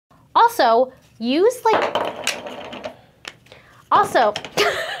Also,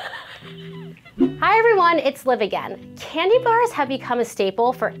 Hi everyone, it's Liv again. Candy bars have become a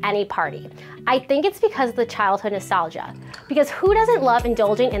staple for any party. I think it's because of the childhood nostalgia. Because who doesn't love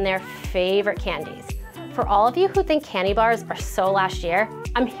indulging in their favorite candies? For all of you who think candy bars are so last year,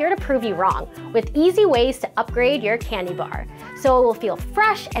 I'm here to prove you wrong with easy ways to upgrade your candy bar so it will feel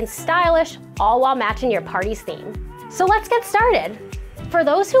fresh and stylish, all while matching your party's theme. So let's get started. For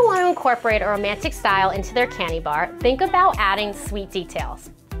those who want to incorporate a romantic style into their candy bar, think about adding sweet details,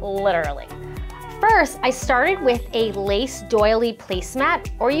 literally. First, I started with a lace doily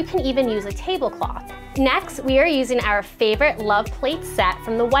placemat, or you can even use a tablecloth. Next, we are using our favorite love plate set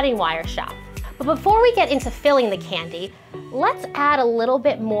from the WeddingWire shop. But before we get into filling the candy, let's add a little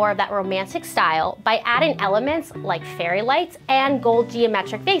bit more of that romantic style by adding elements like fairy lights and gold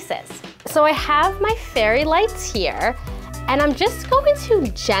geometric vases. So I have my fairy lights here, and I'm just going to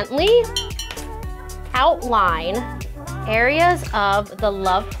gently outline areas of the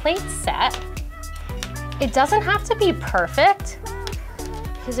love plate set. It doesn't have to be perfect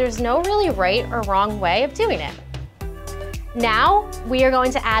because there's no really right or wrong way of doing it. Now we are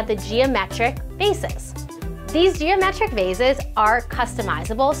going to add the geometric vases. These geometric vases are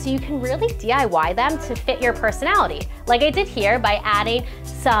customizable, so you can really DIY them to fit your personality, like I did here by adding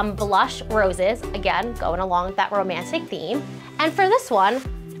some blush roses, again, going along with that romantic theme. And for this one,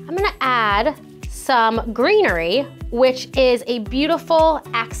 I'm gonna add some greenery, which is a beautiful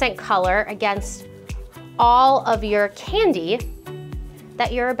accent color against all of your candy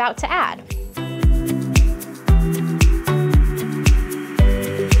that you're about to add.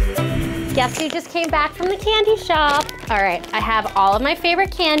 Guess who just came back from the candy shop? All right, I have all of my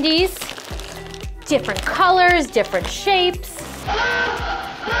favorite candies, different colors, different shapes.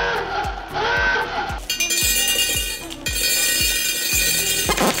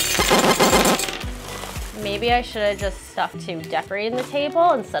 Maybe I should have just stuck to decorating the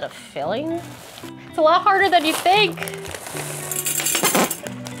table instead of filling. It's a lot harder than you think.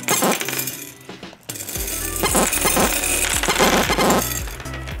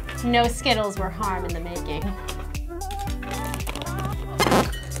 No Skittles were harm in the making.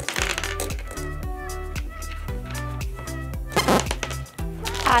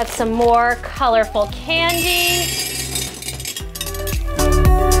 Add some more colorful candy.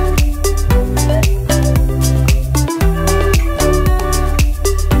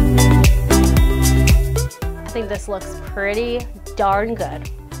 I think this looks pretty darn good.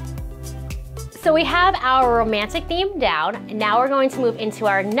 So we have our romantic theme down, and now we're going to move into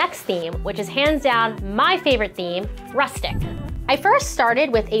our next theme, which is hands down my favorite theme, rustic. I first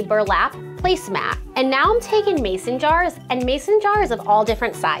started with a burlap placemat, and now I'm taking mason jars of all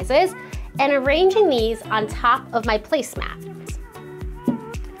different sizes and arranging these on top of my placemat.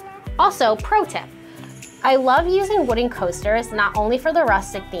 Also, pro tip, I love using wooden coasters not only for the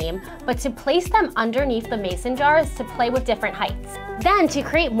rustic theme, but to place them underneath the mason jars to play with different heights. Then, to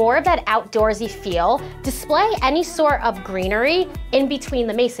create more of that outdoorsy feel, display any sort of greenery in between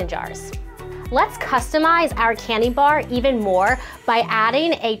the mason jars. Let's customize our candy bar even more by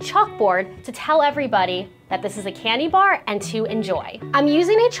adding a chalkboard to tell everybody that this is a candy bar and to enjoy. I'm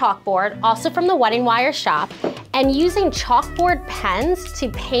using a chalkboard, also from the WeddingWire shop, and using chalkboard pens to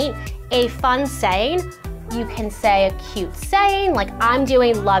paint a fun saying. You can say a cute saying like, I'm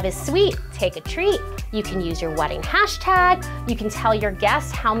doing love is sweet, take a treat. You can use your wedding hashtag. You can tell your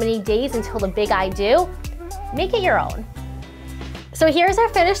guests how many days until the big I do. Make it your own. So here's our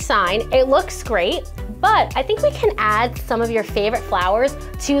finished sign. It looks great, but I think we can add some of your favorite flowers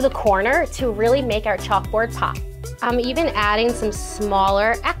to the corner to really make our chalkboard pop. I'm even adding some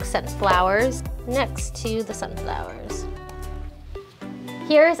smaller accent flowers next to the sunflowers.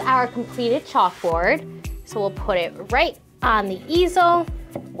 Here's our completed chalkboard. So we'll put it right on the easel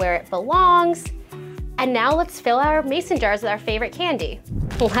where it belongs. And now let's fill our mason jars with our favorite candy.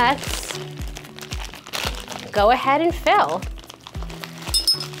 Let's go ahead and fill.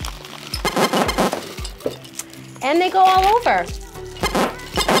 And they go all over.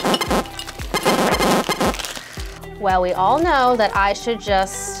 Well, we all know that I should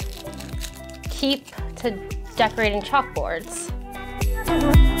just keep to decorating chalkboards.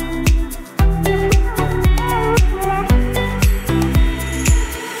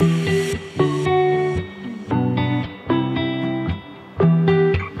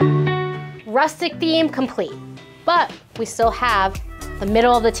 Rustic theme complete, but we still have the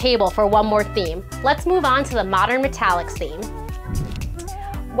middle of the table for one more theme. Let's move on to the modern metallics theme.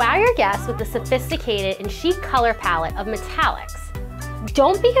 Wow your guests with the sophisticated and chic color palette of metallics.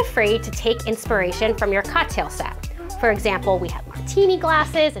 Don't be afraid to take inspiration from your cocktail set. For example, we have martini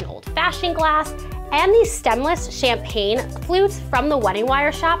glasses, an old-fashioned glass, and these stemless champagne flutes from the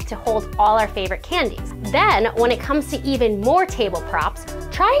WeddingWire shop to hold all our favorite candies. Then, when it comes to even more table props,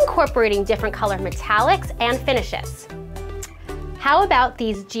 try incorporating different color metallics and finishes. How about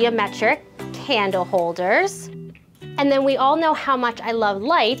these geometric candle holders? And then we all know how much I love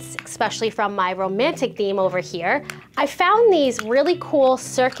lights, especially from my romantic theme over here. I found these really cool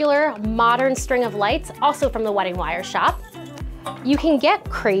circular modern string of lights, also from the WeddingWire shop. You can get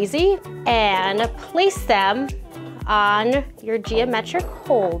crazy and place them on your geometric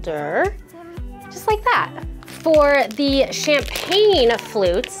holder, just like that. For the champagne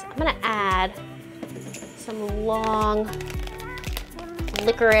flutes, I'm gonna add some long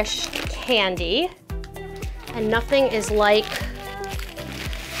licorice candy. And nothing is like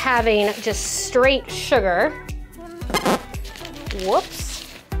having just straight sugar. Whoops.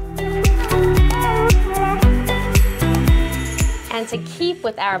 And to keep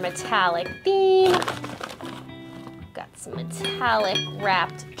with our metallic theme, got some metallic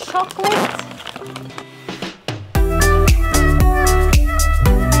wrapped chocolate.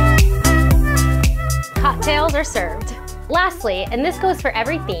 Cocktails are served. Lastly, and this goes for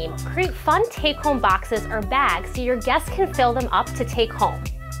every theme, create fun take-home boxes or bags so your guests can fill them up to take home.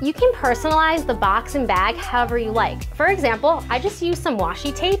 You can personalize the box and bag however you like. For example, I just used some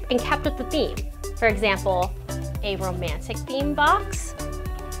washi tape and kept with the theme. For example, a romantic theme box,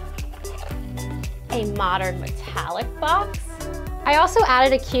 a modern metallic box. I also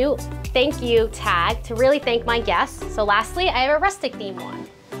added a cute thank you tag to really thank my guests. So lastly, I have a rustic theme one.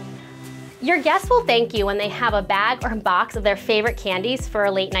 Your guests will thank you when they have a bag or box of their favorite candies for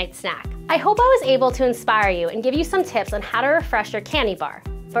a late night snack. I hope I was able to inspire you and give you some tips on how to refresh your candy bar.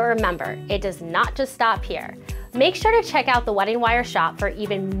 But remember, it does not just stop here. Make sure to check out the WeddingWire shop for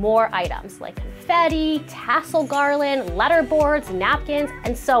even more items like confetti, tassel garland, letter boards, napkins,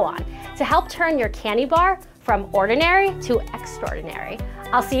 and so on to help turn your candy bar from ordinary to extraordinary.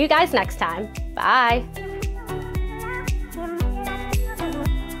 I'll see you guys next time. Bye.